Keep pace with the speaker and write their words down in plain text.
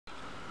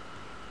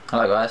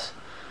Hello guys.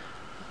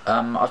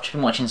 I've just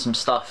been watching some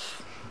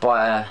stuff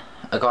by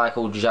a guy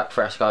called Jacque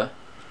Fresco,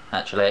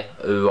 actually,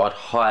 who I'd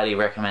highly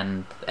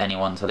recommend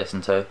anyone to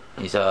listen to.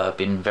 He's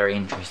been very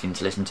interesting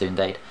to listen to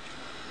indeed.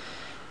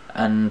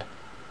 And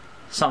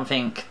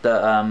something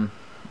that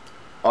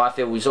I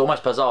feel is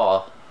almost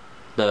bizarre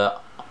that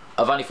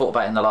I've only thought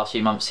about in the last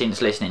few months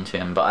since listening to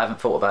him, but I haven't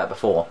thought about it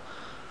before.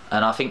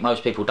 And I think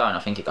most people don't. I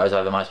think it goes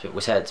over most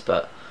people's heads,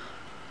 but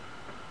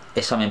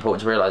it's something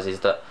important to realise is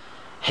that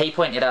he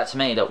pointed out to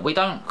me that we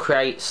don't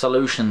create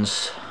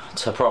solutions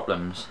to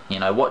problems.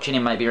 You know, watching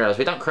him made me realise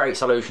we don't create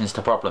solutions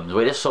to problems.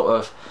 We just sort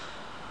of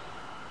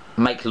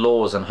make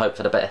laws and hope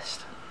for the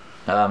best.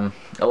 At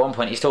one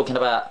point he's talking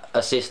about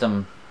a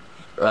system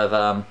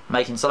of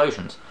making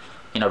solutions.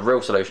 You know,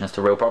 real solutions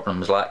to real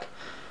problems. Like,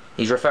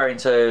 he's referring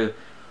to,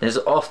 there's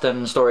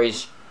often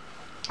stories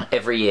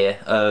every year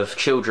of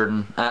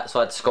children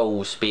outside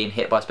schools being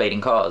hit by speeding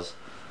cars.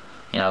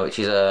 You know, which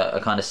is a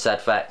kind of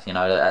sad fact. You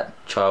know, that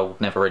child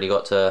never really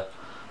got to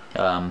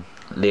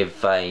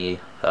live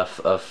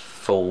a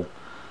full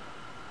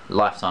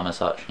lifetime as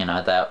such. You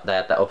know, they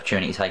had that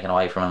opportunity taken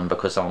away from them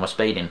because someone was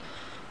speeding.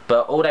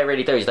 But all they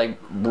really do is they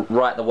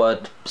write the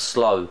word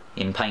slow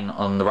in paint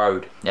on the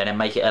road and then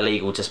make it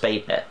illegal to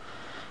speed there.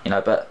 You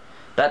know, but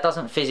that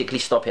doesn't physically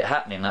stop it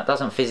happening. That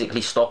doesn't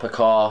physically stop a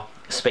car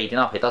speeding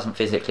up. It doesn't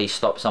physically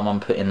stop someone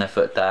putting their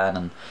foot down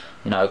and,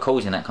 you know,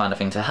 causing that kind of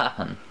thing to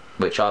happen,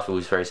 which I feel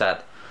is very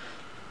sad.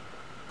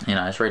 You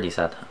know, it's really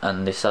sad,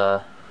 and this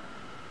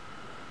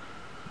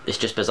it's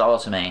just bizarre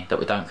to me that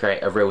we don't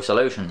create a real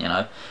solution. You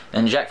know,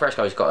 and Jacque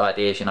Fresco's got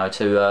ideas, you know,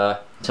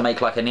 to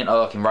make like an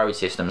interlocking road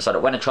system, so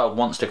that when a child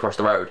wants to cross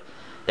the road,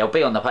 they'll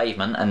be on the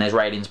pavement and there's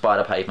railings by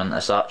the pavement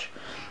as such.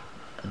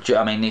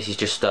 I mean, this is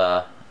just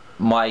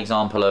my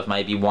example of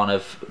maybe one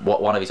of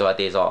his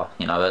ideas are.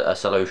 You know, a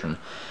solution.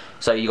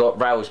 So you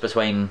got rails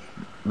between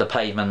the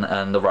pavement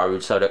and the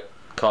road, so that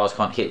cars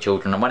can't hit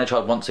children, and when a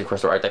child wants to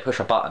cross the road they push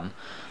a button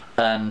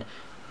and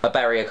a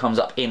barrier comes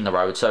up in the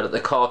road so that the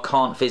car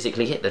can't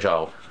physically hit the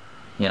child.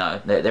 You know,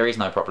 there is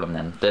no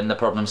problem then the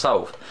problem's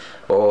solved.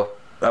 Or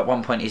at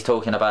one point he's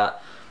talking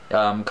about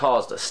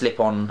cars that slip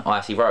on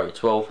icy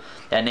roads. Well,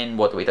 and then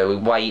what do? We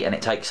wait, and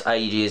it takes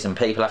ages and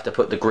people have to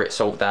put the grit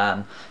salt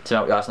down to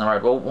melt the ice on the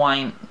road. Well,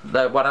 why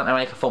don't they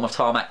make a form of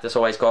tarmac that's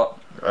always got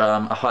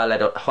a high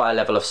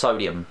level of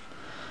sodium,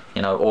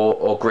 you know,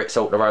 or grit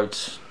salt the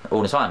roads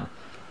all the time?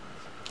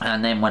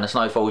 And then when the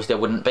snow falls there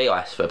wouldn't be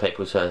ice for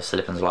people to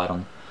slip and slide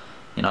on.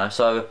 You know,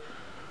 so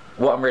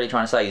what I'm really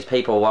trying to say is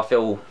people, I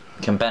feel,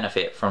 can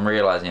benefit from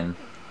realising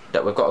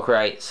that we've got to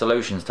create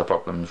solutions to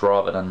problems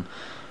rather than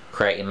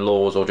creating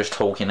laws or just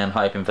talking and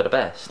hoping for the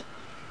best.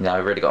 You know,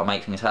 we've really got to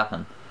make things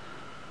happen.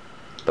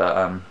 But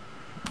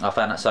I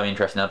found that so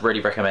interesting. I'd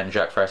really recommend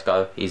Jacque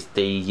Fresco. He's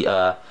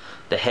the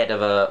head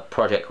of a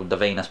project called the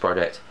Venus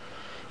Project,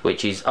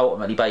 which is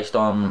ultimately based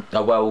on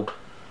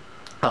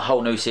a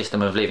whole new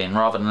system of living.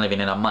 Rather than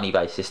living in a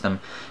money-based system,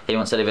 he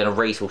wants to live in a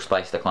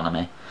resource-based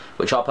economy,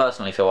 which I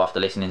personally feel, after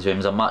listening to him,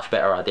 is a much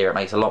better idea. It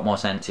makes a lot more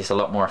sense, it's a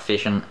lot more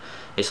efficient,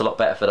 it's a lot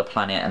better for the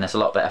planet, and it's a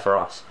lot better for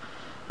us.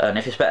 And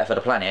if it's better for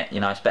the planet, you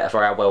know, it's better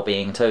for our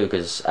well-being too,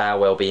 because our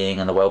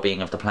well-being and the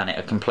well-being of the planet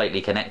are completely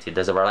connected.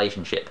 There's a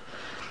relationship.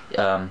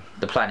 The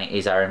planet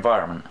is our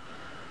environment.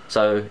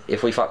 So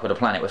if we fuck with the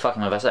planet, we're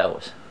fucking with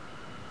ourselves.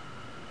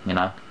 You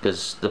know,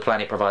 because the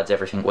planet provides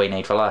everything we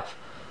need for life.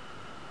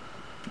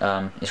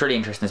 It's really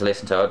interesting to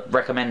listen to. I'd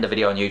recommend a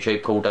video on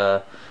YouTube called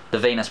The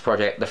Venus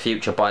Project, The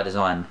Future by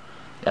Design,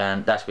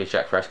 and that's with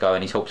Jacque Fresco,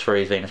 and he talks through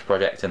his Venus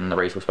Project and the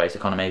resource-based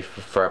economy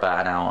for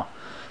about an hour.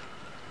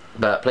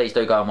 But please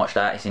do go and watch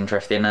that, it's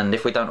interesting, and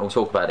if we don't all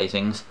talk about these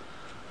things,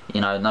 you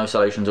know, no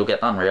solutions will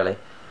get done really.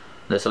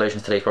 The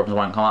solutions to these problems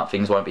won't come up,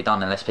 things won't be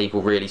done unless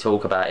people really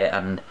talk about it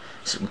and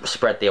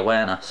spread the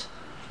awareness,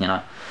 you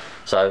know.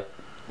 So,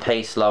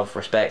 peace, love,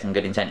 respect and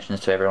good intentions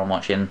to everyone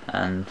watching,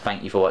 and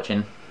thank you for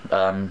watching.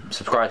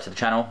 Subscribe to the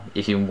channel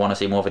if you want to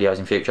see more videos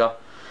in future.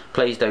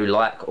 Please do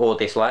like or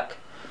dislike.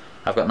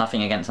 I've got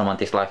nothing against someone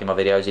disliking my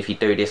videos. If you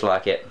do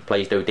dislike it,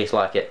 please do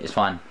dislike it, it's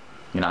fine.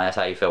 You know, that's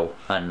how you feel,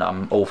 and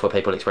I'm all for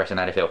people expressing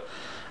how they feel.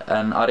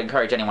 And I'd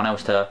encourage anyone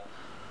else to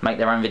make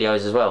their own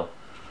videos as well.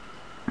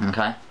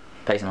 Okay,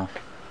 peace and love.